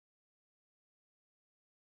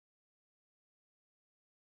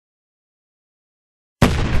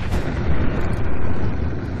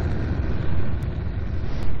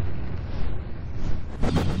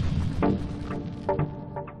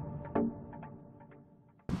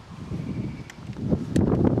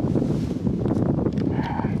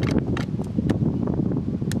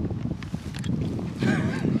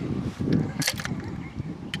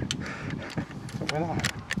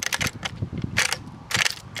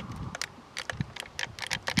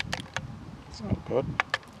Good.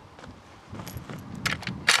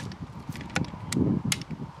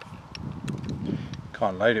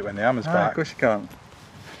 Can't load it when the hammer's back. Of course you can't.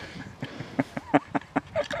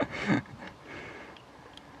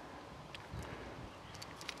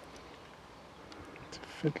 It's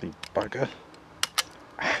a fiddly bugger.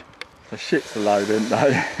 The shit's the load, isn't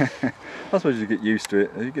they? I suppose you get used to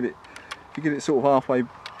it. If you get it sort of halfway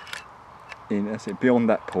in, that's it, beyond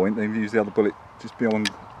that point, then you use the other bullet just beyond.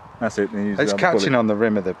 That's it. Then use It's the other catching bullet. on the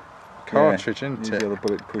rim of the cartridge, Use isn't it? the other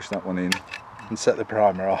bullet to push that one in. And set the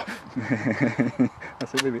primer off.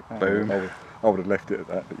 That's it, leave it. Boom. I would have left it at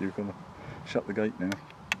that, but you've got to shut the gate now.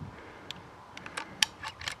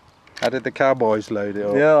 How did the Cowboys load it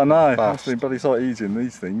up? Yeah, I know. Fast. But it's like easy in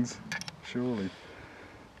these things, surely.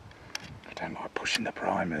 I don't like pushing the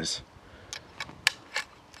primers.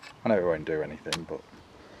 I know it won't do anything, but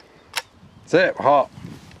that's it, we're hot.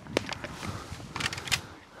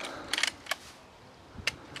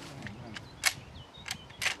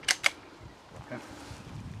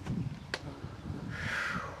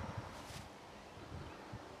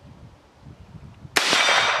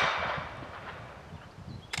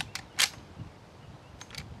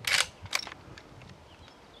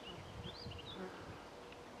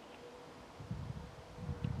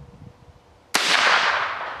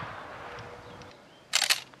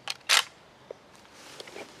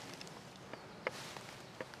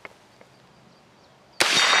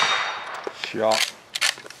 Shot.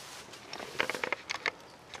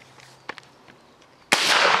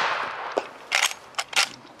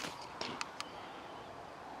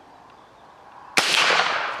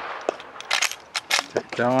 Take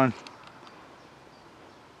it down.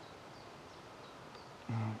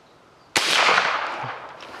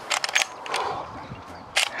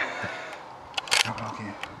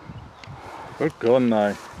 Good gun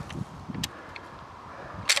though.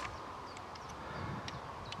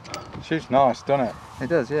 Shoots nice, doesn't it? It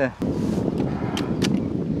does, yeah.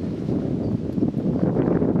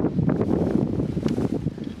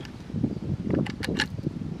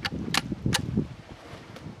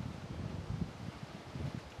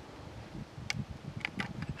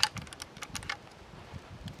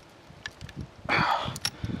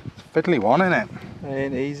 Fiddly one, isn't it? They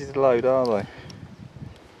ain't easy to load, are they?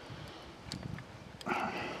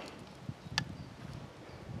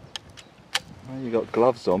 Well, you got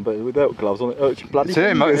gloves on, but without gloves on, it hurts your bloody It's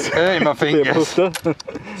hurting my, fingers. it's hurting my fingers. Bit of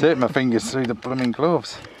It's hurting my fingers through the blooming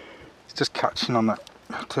gloves. It's just catching on that.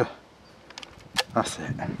 That's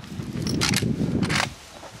it.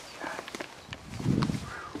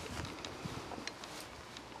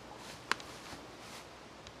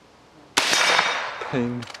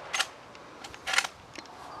 Ping.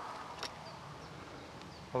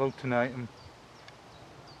 I'll alternate them.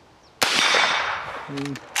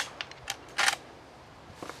 Ping.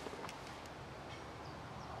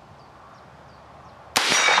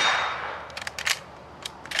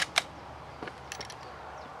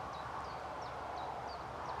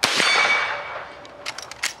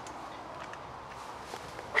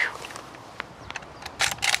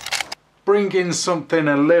 Bring in something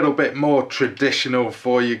a little bit more traditional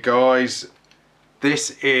for you guys.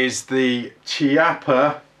 This is the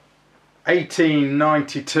Chiappa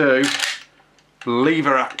 1892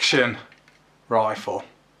 lever action rifle,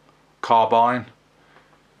 carbine,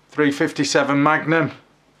 357 Magnum.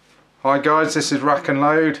 Hi guys, this is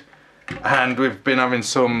RACKNLOAD, and we've been having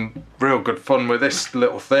some real good fun with this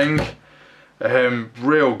little thing.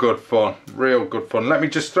 Real good fun, real good fun. Let me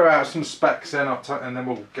just throw out some specs in, and then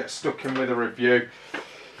we'll get stuck in with a review.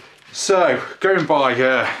 So, going by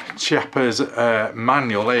Chiappa's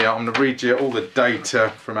manual here, I'm going to read you all the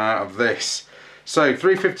data from out of this. So,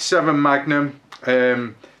 357 Magnum,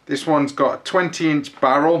 this one's got a 20-inch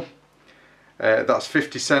barrel, that's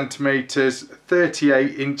 50 centimetres,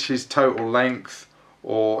 38 inches total length,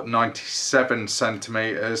 or 97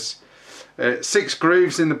 centimetres. 6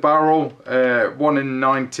 grooves in the barrel, 1 in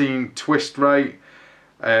 19 twist rate,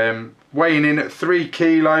 weighing in at 3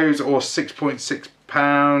 kilos or 6.6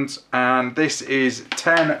 pounds, and this is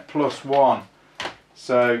 10 plus 1.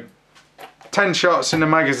 So 10 shots in the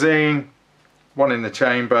magazine, 1 in the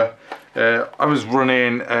chamber. I was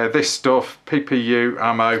running this stuff, PPU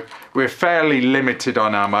ammo. We're fairly limited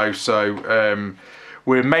on ammo, so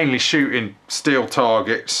we're mainly shooting steel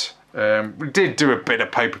targets. We did do a bit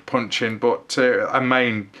of paper punching, but our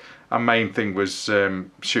main thing was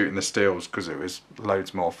shooting the steels because it was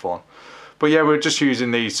loads more fun. But yeah, we're just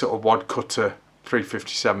using these sort of wad cutter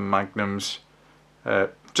 357 Magnums,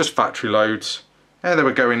 just factory loads. Yeah, they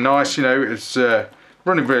were going nice, you know, it's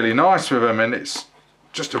running really nice with them, and it's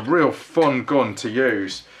just a real fun gun to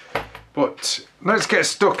use. But let's get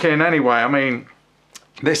stuck in anyway. I mean,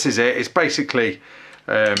 this is it. It's basically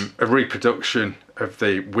a reproduction of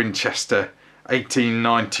the Winchester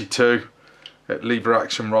 1892 lever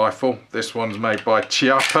action rifle. This one's made by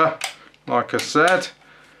Chiappa, like I said.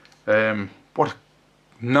 What a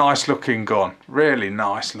nice looking gun, really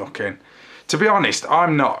nice looking. To be honest,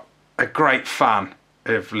 I'm not a great fan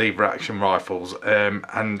of lever action rifles,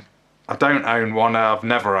 and I don't own one. I've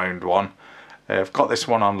never owned one. I've got this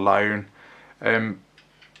one on loan.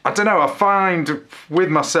 I don't know, I find with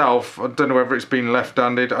myself, I don't know whether it's been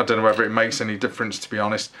left-handed, I don't know whether it makes any difference, to be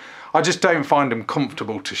honest. I just don't find them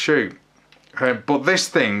comfortable to shoot. But this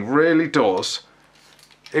thing really does,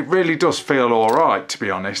 it really does feel alright, to be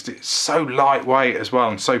honest. It's so lightweight as well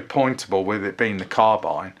and so pointable, with it being the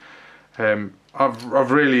carbine.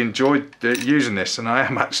 I've really enjoyed using this, and I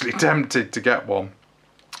am actually tempted to get one.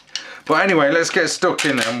 But anyway, let's get stuck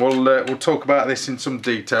in and we'll talk about this in some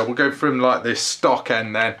detail. We'll go from like this stock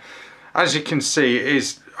end then. As you can see, it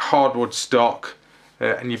is hardwood stock,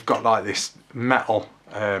 and you've got like this metal,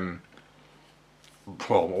 well,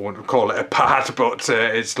 I wouldn't call it a pad, but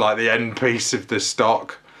it's like the end piece of the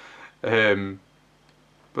stock. That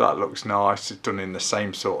looks nice. It's done in the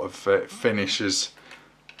same sort of finish as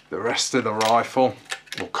the rest of the rifle,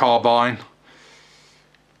 or carbine.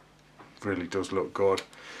 Really does look good.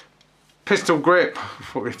 Pistol grip,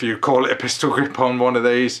 if you call it a pistol grip on one of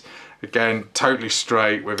these, again totally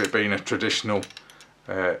straight, with it being a traditional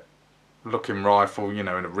looking rifle, you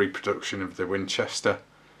know, in a reproduction of the Winchester.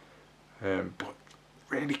 But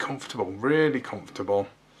really comfortable, really comfortable.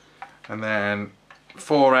 And then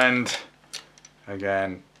fore end,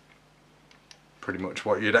 again pretty much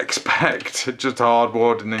what you'd expect, just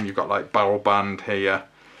hardwood, and then you've got like barrel band here,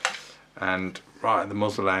 and right at the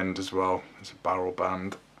muzzle end as well there's a barrel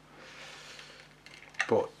band.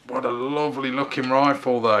 But what a lovely looking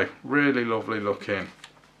rifle though, really lovely looking,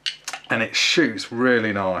 and it shoots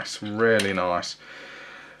really nice, really nice.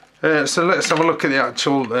 So let's have a look at the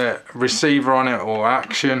actual receiver on it, or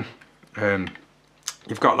action.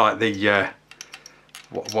 You've got like the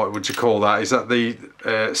what would you call that? Is that the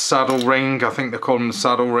saddle ring? I think they call them the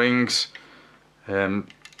saddle rings. Didn't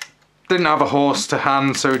have a horse to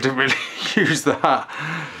hand, so we didn't really use that.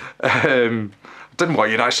 I don't know what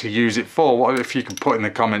you'd actually use it for. What if you could put in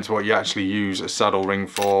the comments what you actually use a saddle ring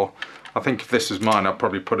for? I think if this was mine, I'd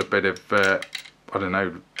probably put a bit of I don't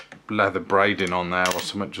know, leather braiding on there or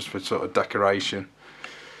something, just for sort of decoration.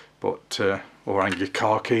 But or hang your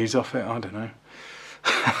car keys off it, I don't know.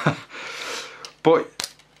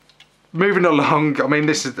 But moving along, I mean,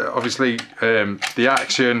 this is obviously the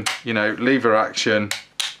action, you know, lever action.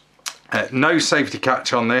 No safety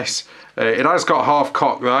catch on this. It has got half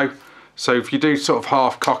cock though, so if you do sort of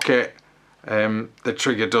half cock it, the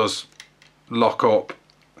trigger does lock up,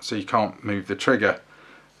 so you can't move the trigger.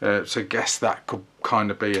 So I guess that could kind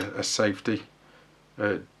of be a safety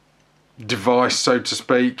device, so to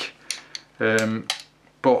speak.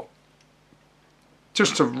 But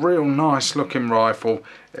just a real nice looking rifle.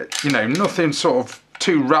 You know, nothing sort of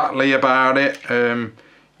too rattly about it.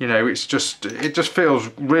 You know, it just feels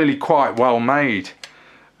really quite well made.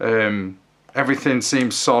 Everything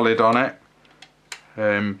seems solid on it.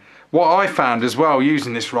 What I found as well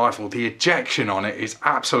using this rifle, the ejection on it is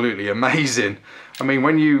absolutely amazing. I mean,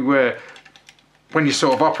 when you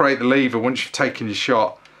sort of operate the lever, once you've taken your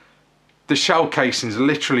shot, the shell casings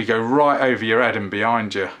literally go right over your head and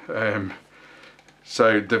behind you.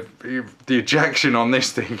 So the ejection on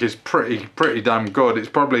this thing is pretty damn good. It's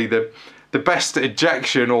probably the best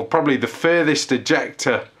ejection, or probably the furthest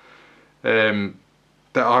ejector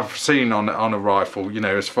that I've seen on a rifle, you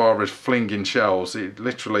know, as far as flinging shells. It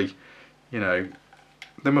literally, you know,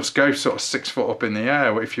 they must go sort of 6 foot up in the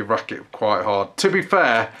air if you rack it quite hard. To be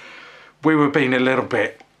fair, we were being a little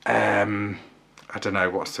bit, I don't know,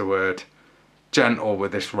 what's the word, gentle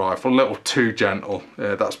with this rifle, a little too gentle.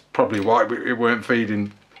 That's probably why it weren't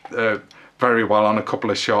feeding very well on a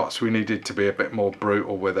couple of shots. We needed to be a bit more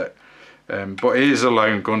brutal with it. But it is a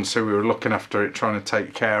lone gun, so we were looking after it, trying to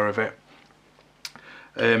take care of it.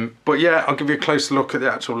 But yeah, I'll give you a closer look at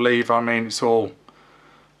the actual lever. I mean, it's all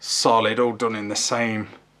solid, all done in the same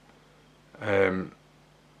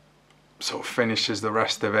sort of finish as the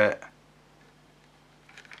rest of it.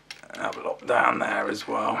 Have a look down there as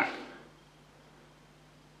well.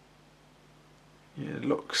 Yeah, it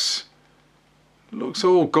looks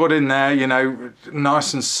all good in there, you know,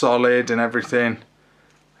 nice and solid and everything.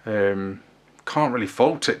 Can't really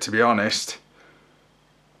fault it, to be honest.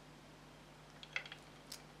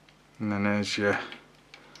 And then there's your,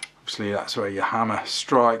 obviously that's where your hammer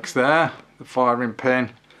strikes there, the firing pin.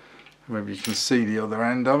 Maybe you can see the other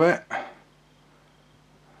end of it.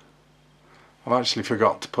 I've actually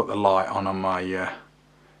forgot to put the light on my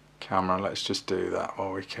camera. Let's just do that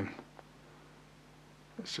while we can.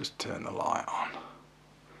 Let's just turn the light on.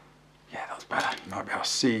 Yeah, that's better. You might be able to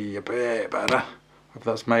see a bit better. If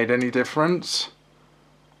that's made any difference.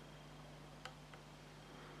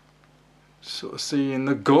 Sort of seeing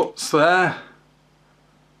the guts there.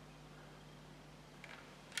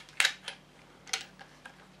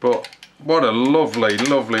 But what a lovely,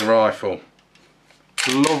 lovely rifle.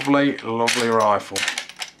 Lovely, lovely rifle.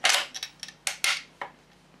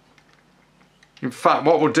 In fact,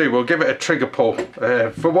 what we'll do, we'll give it a trigger pull.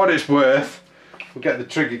 For what it's worth, we'll get the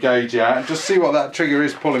trigger gauge out and just see what that trigger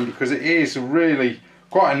is pulling, because it is really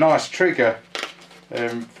quite a nice trigger.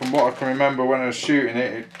 From what I can remember when I was shooting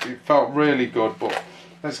it, it felt really good. But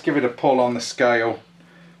let's give it a pull on the scale,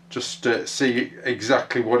 just to see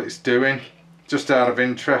exactly what it's doing, just out of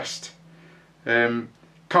interest.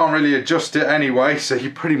 Can't really adjust it anyway, so you're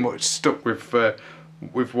pretty much stuck with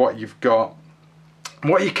what you've got.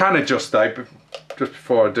 What you can adjust though, just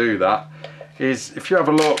before I do that, is if you have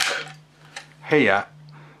a look here,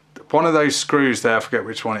 one of those screws there, I forget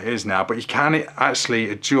which one it is now, but you can actually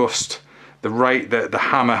adjust the rate that the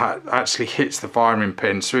hammer actually hits the firing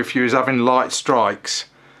pin. So if you was having light strikes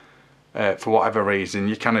for whatever reason,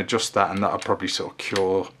 you can adjust that, and that'll probably sort of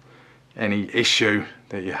cure any issue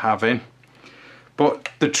that you're having. But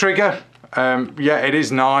the trigger, yeah, it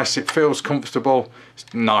is nice, it feels comfortable, it's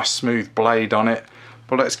a nice smooth blade on it.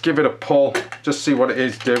 But let's give it a pull, just see what it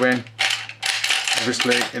is doing.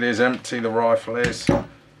 Obviously it is empty, the rifle is.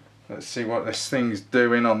 Let's see what this thing's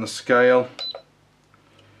doing on the scale.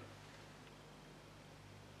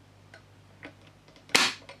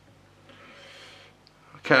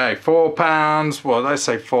 Okay, 4 pounds, well let's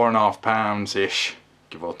say 4.5 pounds-ish,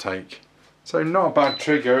 give or take. So not a bad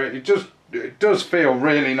trigger, it does feel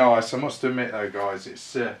really nice, I must admit though guys,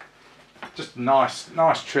 it's just nice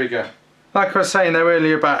trigger. Like I was saying though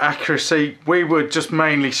earlier about accuracy, we were just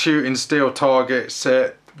mainly shooting steel targets.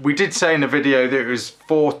 We did say in the video that it was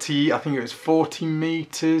 40, I think it was 40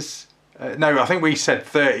 meters. No, I think we said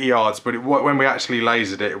 30 yards, but when we actually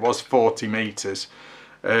lasered it, it was 40 meters.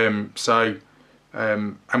 And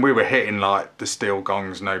we were hitting like the steel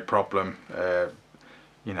gongs, no problem.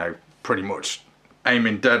 You know, pretty much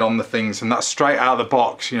aiming dead on the things, and that's straight out of the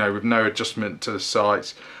box, you know, with no adjustment to the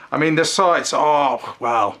sights. I mean, the sights are,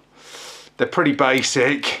 well, they're pretty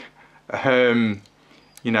basic.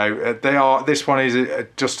 You know, they are. This one is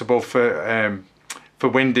adjustable for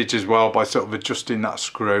windage as well, by sort of adjusting that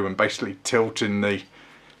screw and basically turning the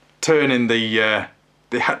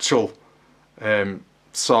actual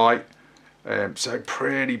sight. So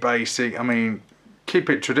pretty basic. I mean, keep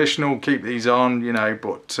it traditional, keep these on, you know,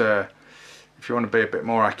 but if you want to be a bit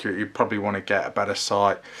more accurate, you probably want to get a better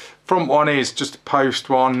sight. Front one is just a post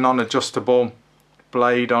one, non-adjustable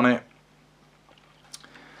blade on it.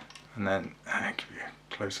 And then give you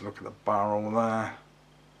a closer look at the barrel there,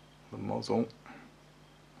 the muzzle.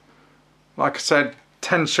 Like I said,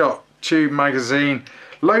 10-shot tube magazine.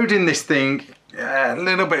 Loading this thing, a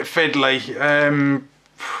little bit fiddly.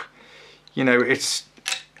 You know,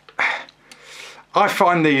 I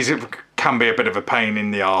find these, it can be a bit of a pain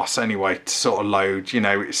in the arse anyway to sort of load. You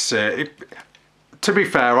know, it's to be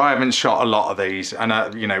fair, I haven't shot a lot of these,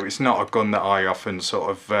 and you know, it's not a gun that I often sort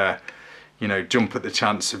of you know, jump at the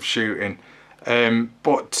chance of shooting.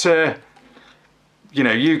 But you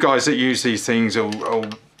know, you guys that use these things will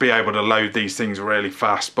be able to load these things really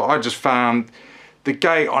fast. But I just found the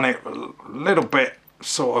gate on it a little bit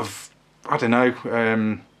sort of, I don't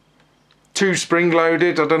know, too spring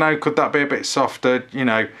loaded. I don't know, could that be a bit softer, you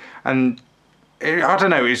know? And I don't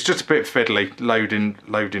know, it's just a bit fiddly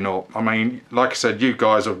loading up. I mean, like I said, you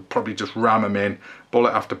guys will probably just ram them in,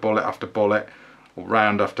 bullet after bullet after bullet, or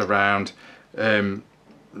round after round.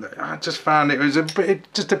 I just found it was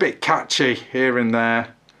just a bit catchy here and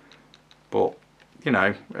there, but you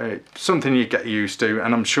know, something you get used to,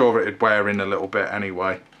 and I'm sure it'd wear in a little bit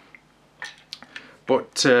anyway.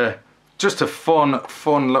 But just a fun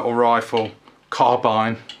little rifle,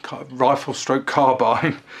 rifle stroke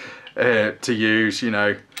carbine to use, you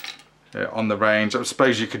know, on the range. I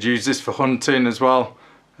suppose you could use this for hunting as well.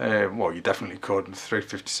 Well, you definitely could.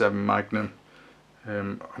 357 Magnum.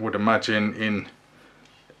 I would imagine in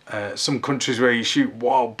some countries where you shoot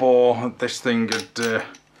wild boar, this thing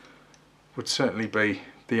would certainly be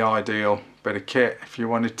the ideal bit of kit if you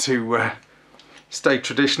wanted to stay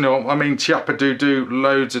traditional. I mean, Chiappa do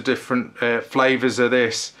loads of different flavours of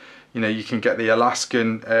this. You know, you can get the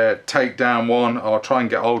Alaskan takedown one. I'll try and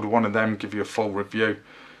get hold of one of them, give you a full review.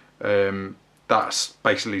 That's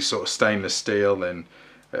basically sort of stainless steel and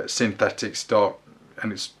synthetic stock,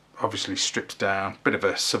 and it's obviously stripped down, bit of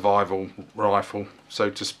a survival rifle, so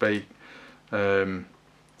to speak. So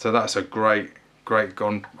that's a great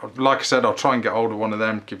gun. Like I said, I'll try and get hold of one of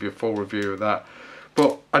them, give you a full review of that.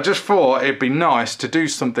 But I just thought it'd be nice to do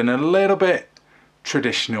something a little bit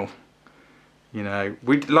traditional. You know,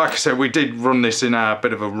 like I said, we did run this in our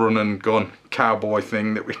bit of a run and gun cowboy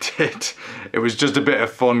thing that we did. It was just a bit of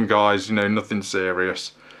fun, guys, you know, nothing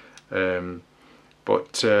serious.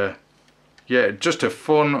 Yeah, just a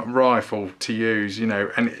fun rifle to use, you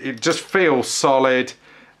know, and it just feels solid.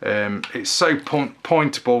 It's so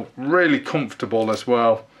pointable, really comfortable as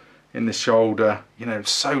well in the shoulder, you know,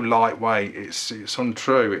 so lightweight. It's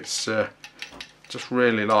untrue. It's just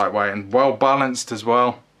really lightweight and well balanced as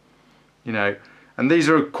well, you know. And these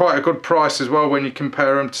are quite a good price as well when you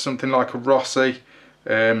compare them to something like a Rossi.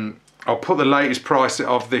 I'll put the latest price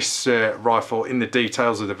of this rifle in the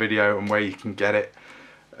details of the video and where you can get it.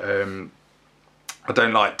 I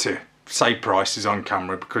don't like to say prices on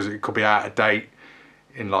camera because it could be out of date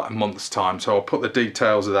in like a month's time, so I'll put the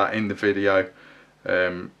details of that in the video.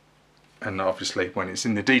 And obviously when it's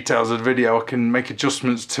in the details of the video I can make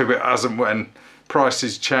adjustments to it as and when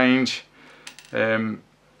prices change.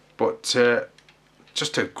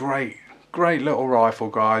 Just a great little rifle,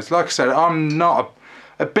 guys. Like I said, I'm not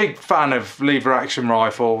a big fan of lever action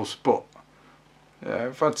rifles, but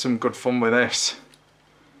I've had some good fun with this.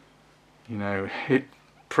 You know, it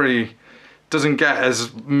doesn't get as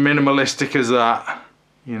minimalistic as that,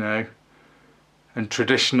 you know, and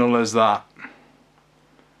traditional as that.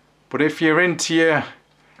 But if you're into your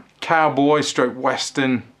cowboy stroke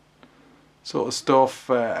western sort of stuff,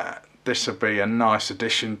 this would be a nice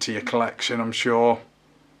addition to your collection, I'm sure.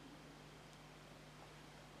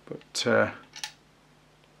 But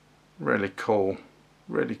really cool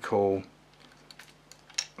little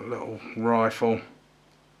rifle.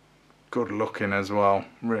 Good looking as well,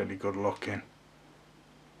 really good looking.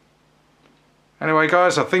 Anyway,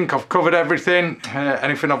 guys, I think I've covered everything.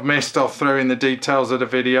 Anything I've missed I'll throw in the details of the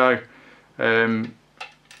video. Oh,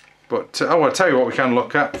 I'll tell you what we can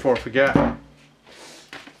look at before I forget.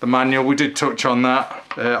 The manual, we did touch on that.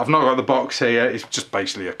 I've not got the box here, it's just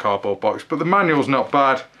basically a cardboard box, but the manual's not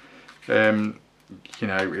bad. You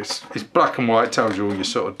know, it's black and white, tells you all your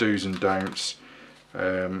sort of do's and don'ts.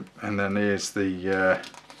 And then here's the,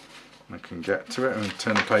 I can get to it and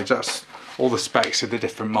turn the page. That's all the specs of the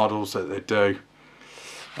different models that they do.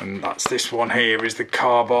 And that's this one here is the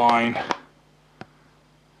Carbine.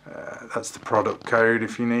 That's the product code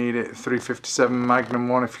if you need it, 357 Magnum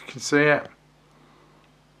one if you can see it.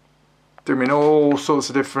 Doing all sorts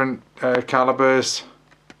of different calibers.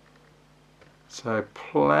 So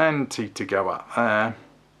plenty to go at there.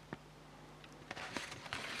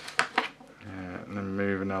 And then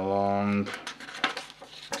moving along.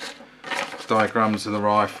 Diagrams of the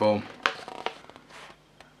rifle.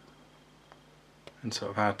 And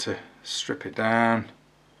sort of how to strip it down.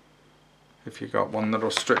 If you've got one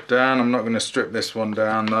that'll strip down. I'm not going to strip this one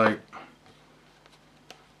down though.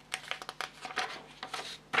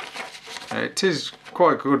 It is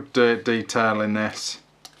quite good detail in this.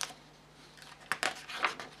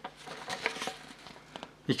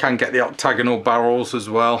 You can get the octagonal barrels as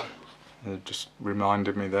well. It just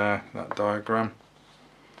reminded me there, that diagram.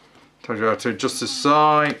 Tells you how to adjust the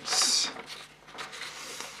sights.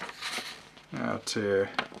 How to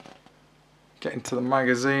get into the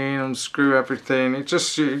magazine, unscrew everything. It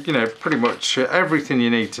just, you know, pretty much everything you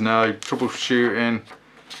need to know. Troubleshooting,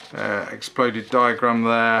 exploded diagram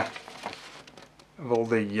there of all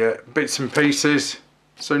the bits and pieces.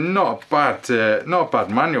 So not a bad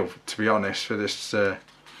manual to be honest for this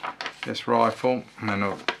this rifle, and then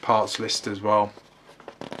a parts list as well.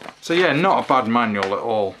 So yeah, not a bad manual at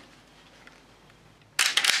all.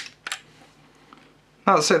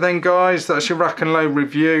 That's it then, guys. That's your rack and load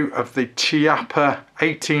review of the Chiappa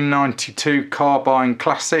 1892 Carbine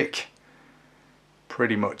Classic.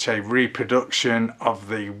 Pretty much a reproduction of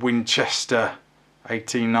the Winchester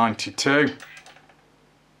 1892.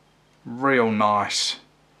 Real nice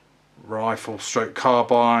rifle stroke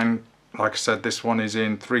carbine. Like I said, this one is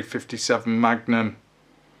in 357 Magnum.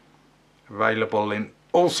 Available in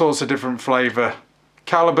all sorts of different flavour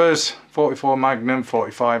calibers, 44 Magnum,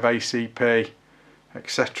 45 ACP,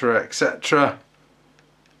 etc, etc.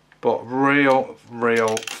 But real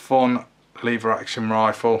fun lever action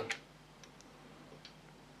rifle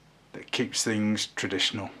that keeps things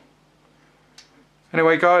traditional.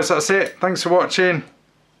 Anyway guys, that's it. Thanks for watching.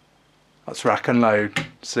 That's Rack and Load.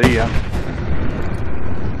 See ya.